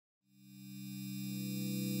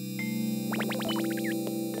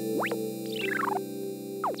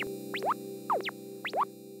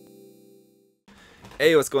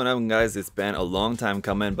Hey, what's going on, guys? It's been a long time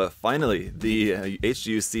coming, but finally the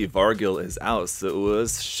HGUC Varguil is out. So it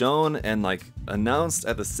was shown and announced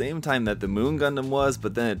at the same time that the Moon Gundam was,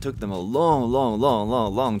 but then it took them a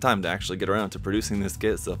long time to actually get around to producing this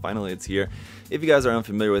kit. So finally it's here. If you guys are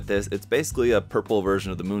unfamiliar with this, it's basically a purple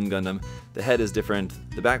version of the Moon Gundam. The head is different,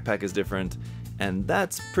 the backpack is different, and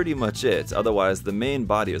that's pretty much it. Otherwise, the main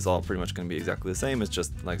body is all pretty much going to be exactly the same. It's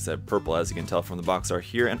just, like I said, purple, as you can tell from the box art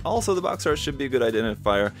here. And also the box art should be a good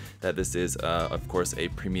identifier that this is, of course, a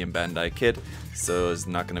Premium Bandai kit. So there's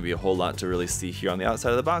not going to be a whole lot to really see here on the outside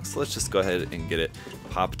of the box. Let's just go ahead and get it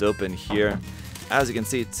popped open here. As you can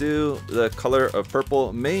see too, the color of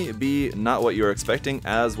purple may be not what you're expecting,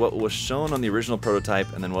 as what was shown on the original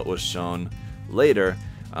prototype and then what was shown later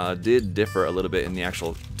did differ a little bit in the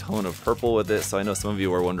actual tone of purple with it. So I know some of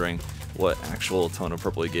you are wondering what actual tone of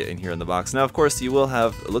purple you get in here in the box. Now, of course, you will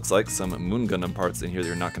have, it looks like, some Moon Gundam parts in here that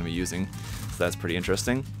you're not going to be using, so that's pretty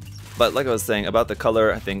interesting. But like I was saying about the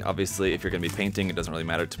color, I think obviously if you're going to be painting, it doesn't really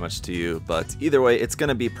matter too much to you. But either way, it's going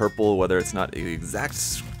to be purple, whether it's not the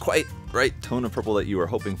exact quite right tone of purple that you were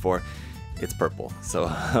hoping for. It's purple, so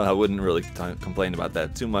I wouldn't really complain about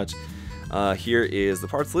that too much. Here is the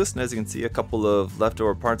parts list, and as you can see, a couple of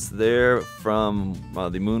leftover parts there from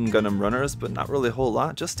the Moon Gundam runners, but not really a whole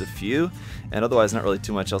lot, just a few, and otherwise not really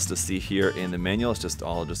too much else to see here in the manual. It's just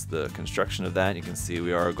all the construction of that. You can see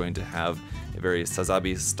we are going to have a very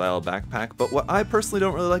Sazabi style backpack, but what I personally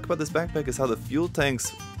don't really like about this backpack is how the fuel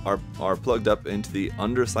tanks are plugged up into the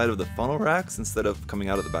underside of the funnel racks instead of coming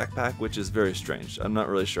out of the backpack, which is very strange. I'm not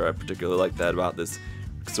really sure I particularly like that about this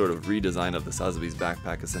sort of redesign of the Sazabi's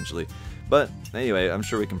backpack, essentially. But anyway, I'm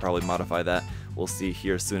sure we can probably modify that. We'll see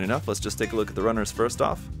here soon enough. Let's just take a look at the runners first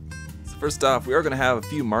off. So first off, we are going to have a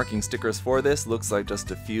few marking stickers for this. Looks like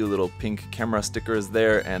just a few little pink camera stickers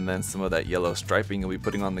there, and then some of that yellow striping you'll be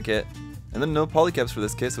putting on the kit. And then no polycaps for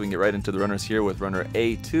this kit, so we can get right into the runners here with runner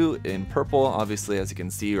A2 in purple. Obviously, as you can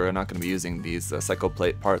see, we're not going to be using these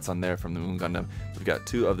cycloplate parts on there from the Moon Gundam. We've got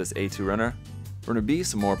two of this A2 runner. Runner B,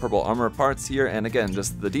 some more purple armor parts here, and again,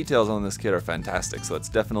 just the details on this kit are fantastic, so it's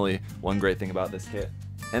definitely one great thing about this kit.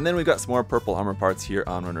 And then we've got some more purple armor parts here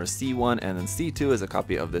on runner C1, and then C2 is a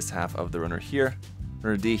copy of this half of the runner here.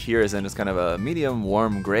 Runner D here is in just kind of a medium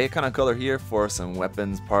warm gray kind of color here for some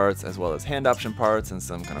weapons parts, as well as hand option parts and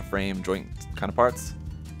some kind of frame joint kind of parts.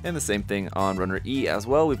 And the same thing on runner E as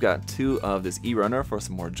well. We've got two of this E runner for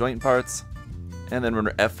some more joint parts. And then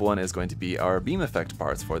runner F1 is going to be our beam effect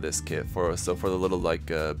parts for this kit. For the little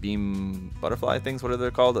beam butterfly things, what are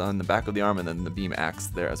they called, on the back of the arm, and then the beam axe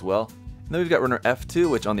there as well. And then we've got runner F2,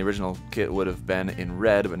 which on the original kit would have been in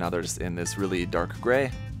red, but now they're just in this really dark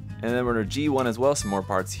gray. And then runner G1 as well, some more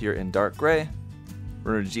parts here in dark gray.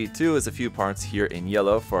 Runner G2 is a few parts here in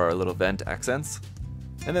yellow for our little vent accents.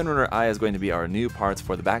 And then runner I is going to be our new parts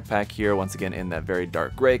for the backpack here, once again in that very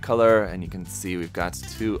dark gray color, and you can see we've got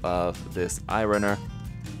two of this I runner.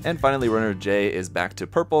 And finally, runner J is back to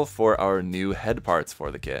purple for our new head parts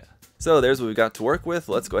for the kit. So there's what we've got to work with.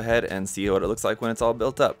 Let's go ahead and see what it looks like when it's all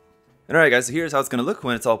built up. Alright guys, so here's how it's going to look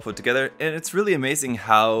when it's all put together, and it's really amazing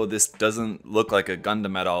how this doesn't look like a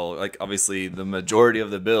Gundam at all. Like, obviously the majority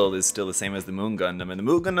of the build is still the same as the Moon Gundam, and the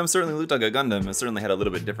Moon Gundam certainly looked like a Gundam. It certainly had a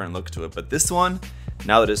little bit different look to it, but this one,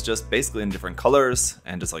 now that it's just basically in different colors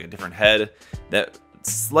and just like a different head, that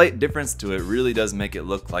slight difference to it really does make it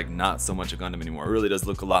look like not so much a Gundam anymore. It really does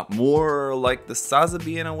look a lot more like the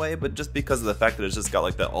Sazabi in a way, but just because of the fact that it's just got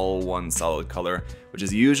like that all one solid color, which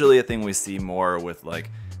is usually a thing we see more with like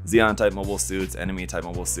Zeon type mobile suits, enemy type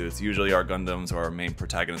mobile suits. Usually our Gundams or our main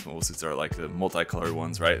protagonist mobile suits are like the multicolored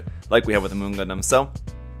ones, right? Like we have with the Moon Gundam. So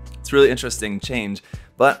it's a really interesting change,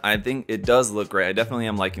 but I think it does look great. I definitely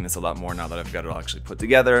am liking this a lot more now that I've got it all actually put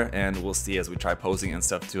together, and we'll see as we try posing and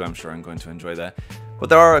stuff too. I'm sure I'm going to enjoy that. But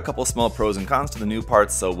there are a couple small pros and cons to the new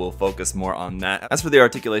parts, so we'll focus more on that. As for the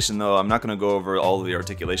articulation though, I'm not going to go over all of the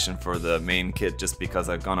articulation for the main kit just because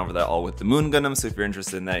I've gone over that all with the Moon Gundam, so if you're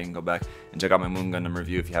interested in that, you can go back and check out my Moon Gundam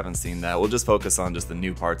review if you haven't seen that. We'll just focus on just the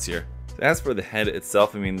new parts here. As for the head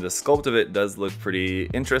itself, I mean, the sculpt of it does look pretty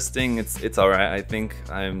interesting. It's alright. I think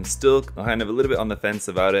I'm still kind of a little bit on the fence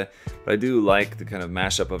about it, but I do like the kind of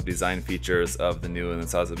mashup of design features of the new and the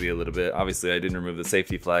Sazabi a little bit. Obviously, I didn't remove the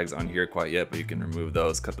safety flags on here quite yet, but you can remove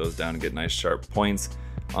those, cut those down, and get nice sharp points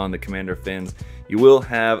on the commander fins. You will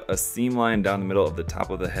have a seam line down the middle of the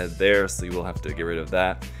top of the head there, so you will have to get rid of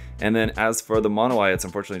that. And then as for the mono eye, it's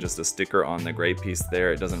unfortunately just a sticker on the gray piece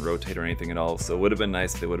there. It doesn't rotate or anything at all, so it would have been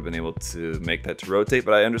nice if they would have been able to make that to rotate,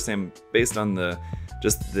 but I understand based on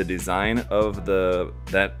just the design of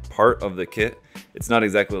that part of the kit, it's not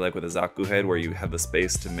exactly like with a Zaku head where you have the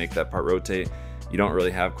space to make that part rotate. you don't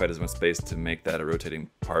really have quite as much space to make that a rotating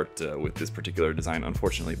part with this particular design,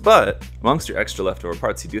 unfortunately. But amongst your extra leftover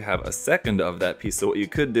parts, you do have a second of that piece. So what you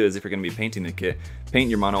could do is, if you're going to be painting the kit, paint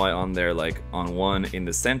your mono-eye on there, like on one in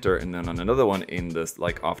the center and then on another one in this,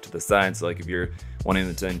 like off to the side. So like if you're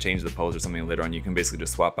wanting to then change the pose or something later on, you can basically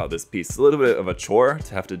just swap out this piece. It's a little bit of a chore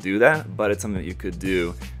to have to do that, but it's something that you could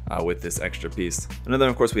do with this extra piece. And then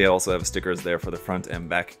of course we also have stickers there for the front and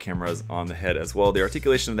back cameras on the head as well. The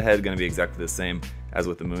articulation of the head is going to be exactly the same as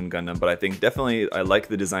with the Moon Gundam, but I think definitely I like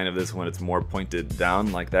the design of this when it's more pointed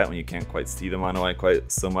down like that, when you can't quite see the mono-eye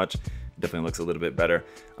quite so much. Definitely looks a little bit better.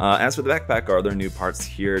 As for the backpack, are there new parts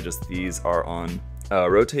here? Just these are on a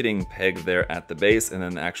rotating peg there at the base, and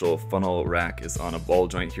then the actual funnel rack is on a ball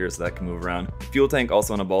joint here, so that can move around. Fuel tank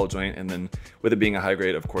also on a ball joint, and then with it being a high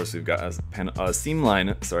grade, of course, we've got a seam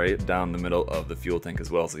line, down the middle of the fuel tank as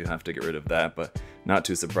well, so you have to get rid of that, but not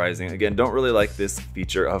too surprising. Again, don't really like this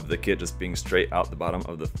feature of the kit just being straight out the bottom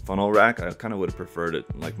of the funnel rack. I kind of would have preferred it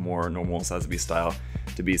like more normal Sotheby style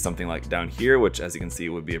to be something like down here, which as you can see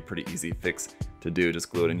would be a pretty easy fix to do.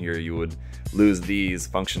 Just glue it in here. You would lose these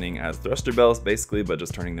functioning as thruster belts basically, but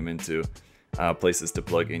just turning them into places to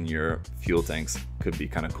plug in your fuel tanks could be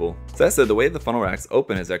kind of cool. So as I said, the way the funnel racks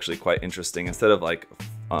open is actually quite interesting. Instead of like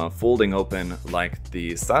folding open like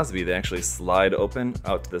the Sotheby, they actually slide open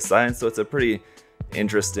out to the side. So it's a pretty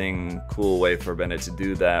interesting, cool way for Bandai to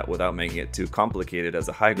do that without making it too complicated as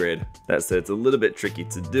a high grade. That said, it's a little bit tricky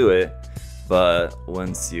to do it, but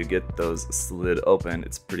once you get those slid open,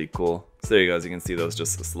 it's pretty cool. So there you go, as you can see, those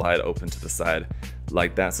just slide open to the side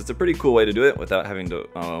like that. So it's a pretty cool way to do it without having to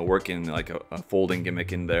work in like a folding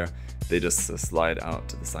gimmick in there. They just slide out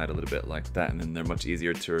to the side a little bit like that, and then they're much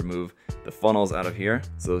easier to remove the funnels out of here.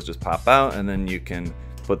 So those just pop out, and then you can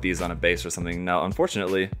put these on a base or something. Now,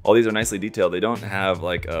 unfortunately, all these are nicely detailed. They don't have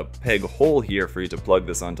like a peg hole here for you to plug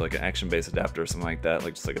this onto like an action base adapter or something like that,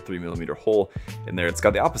 like just like a 3mm hole in there. It's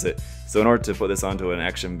got the opposite. So in order to put this onto an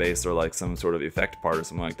action base or like some sort of effect part or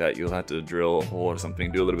something like that, you'll have to drill a hole or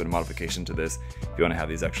something, do a little bit of modification to this if you want to have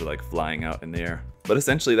these actually like flying out in the air. But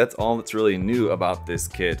essentially, that's all that's really new about this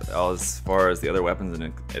kit. As far as the other weapons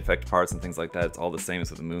and effect parts and things like that, it's all the same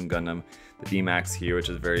as with the Moon Gundam. The D-Max here, which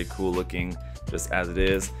is very cool looking, just as it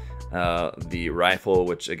is. The rifle,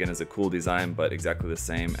 which again is a cool design, but exactly the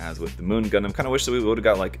same as with the Moon Gundam. Kind of wish that we would have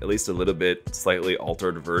got like at least a little bit slightly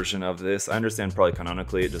altered version of this. I understand probably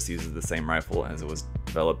canonically it just uses the same rifle as it was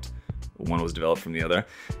developed. One was developed from the other,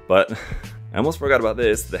 but I almost forgot about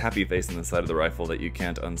this, the happy face on the side of the rifle that you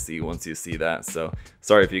can't unsee once you see that. So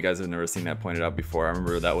sorry if you guys have never seen that pointed out before. I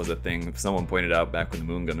remember that was a thing someone pointed out back when the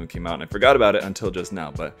Moon Gundam came out, and I forgot about it until just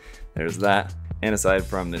now, but there's that. And aside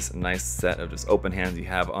from this nice set of just open hands you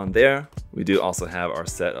have on there, we do also have our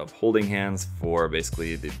set of holding hands for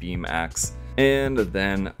basically the beam axe, and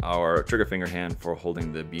then our trigger finger hand for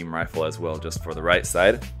holding the beam rifle as well, just for the right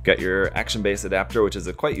side. Got your action base adapter, which is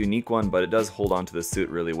a quite unique one, but it does hold on to the suit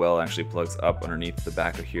really well. It actually plugs up underneath the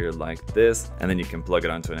back of here like this, and then you can plug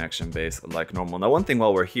it onto an action base like normal. Now, one thing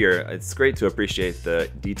while we're here, it's great to appreciate the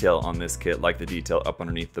detail on this kit, like the detail up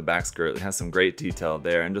underneath the back skirt. It has some great detail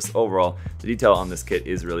there, and just overall, the detail on this kit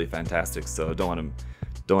is really fantastic, so don't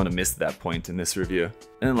want to miss that point in this review.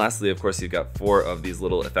 And then lastly, of course, you've got 4 of these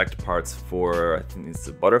little effect parts for, I think it's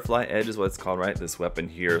the butterfly edge is what it's called, right? This weapon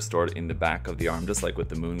here stored in the back of the arm, just like with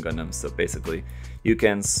the Moon Gundam. So basically, you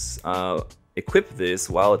can equip this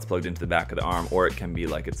while it's plugged into the back of the arm, or it can be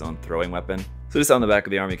like its own throwing weapon. So just on the back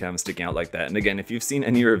of the arm, you kind of sticking out like that. And again, if you've seen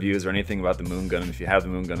any reviews or anything about the Moon Gundam, if you have the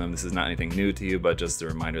Moon Gundam, this is not anything new to you, but just a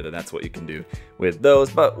reminder that that's what you can do with those.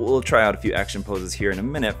 But we'll try out a few action poses here in a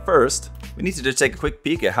minute. First, we need to just take a quick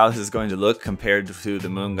peek at how this is going to look compared to the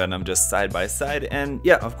Moon Gundam just side by side. And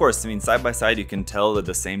yeah, of course, I mean, side by side, you can tell that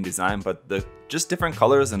the same design, but the just different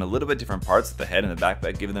colors and a little bit different parts of the head and the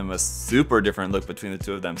backpack, giving them a super different look between the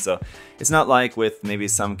two of them. So it's not like with maybe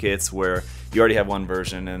some kits where you already have one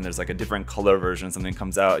version and there's like a different color version, something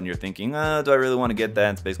comes out and you're thinking, do I really want to get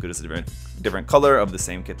that? It's basically just a different color of the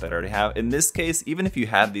same kit that I already have. In this case, even if you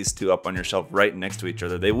had these two up on your shelf right next to each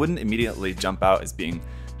other, they wouldn't immediately jump out as being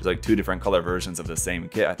just like 2 different color versions of the same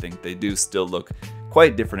kit. I think they do still look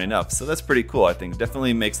quite different enough. So that's pretty cool. I think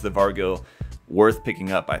definitely makes the Varguil worth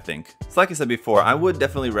picking up, I think. So like I said before, I would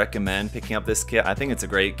definitely recommend picking up this kit. I think it's a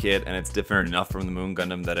great kit and it's different enough from the Moon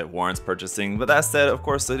Gundam that it warrants purchasing. But that said, of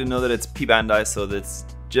course, I do know that it's P-Bandai, so that's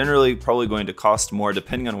generally probably going to cost more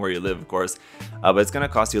depending on where you live, of course. But it's going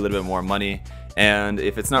to cost you a little bit more money. And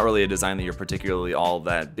if it's not really a design that you're particularly all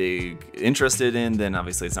that big interested in, then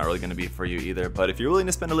obviously it's not really going to be for you either. But if you're willing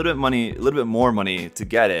to spend a little bit more money to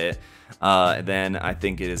get it, then I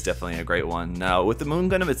think it is definitely a great one. Now, with the Moon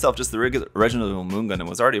Gundam itself, just the original Moon Gundam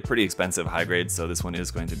was already a pretty expensive high grade, so this one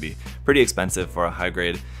is going to be pretty expensive for a high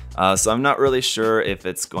grade. So I'm not really sure if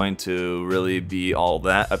it's going to really be all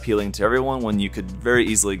that appealing to everyone when you could very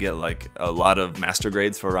easily get like a lot of master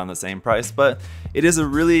grades for around the same price, but it is a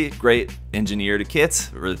really great engineered kit,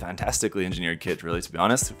 a really fantastically engineered kit, really, to be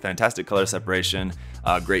honest. Fantastic color separation,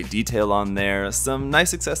 great detail on there, some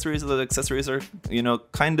nice accessories. The accessories are, you know,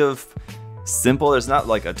 kind of simple. There's not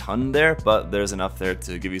like a ton there, but there's enough there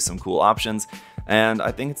to give you some cool options. And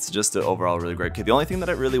I think it's just an overall really great kit. The only thing that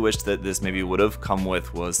I really wished that this maybe would have come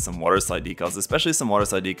with was some waterslide decals, especially some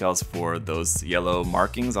waterslide decals for those yellow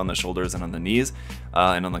markings on the shoulders and on the knees,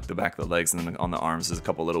 and on like the back of the legs and then on the arms. There's a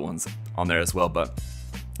couple little ones on there as well, but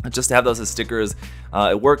just to have those as stickers,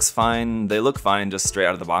 it works fine. They look fine just straight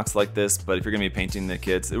out of the box like this, but if you're going to be painting the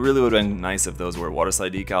kits, it really would have been nice if those were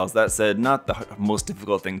waterslide decals. That said, not the most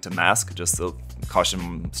difficult thing to mask, just so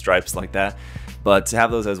caution stripes like that. But to have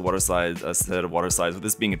those as waterslides, a set of waterslides, with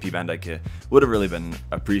this being a P-Bandai kit, would have really been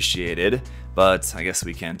appreciated. But I guess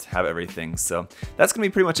we can't have everything. So that's going to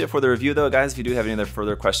be pretty much it for the review though, guys. If you do have any other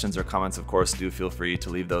further questions or comments, of course, do feel free to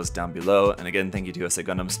leave those down below. And again, thank you to USA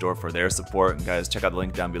Gundam Store for their support. And guys, check out the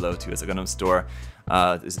link down below to USA Gundam Store.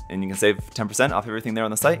 And you can save 10% off everything there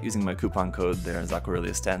on the site using my coupon code there,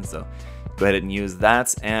 ZakuAurelius10. So go ahead and use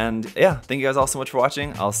that. And yeah, thank you guys all so much for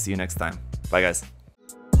watching. I'll see you next time. Bye, guys.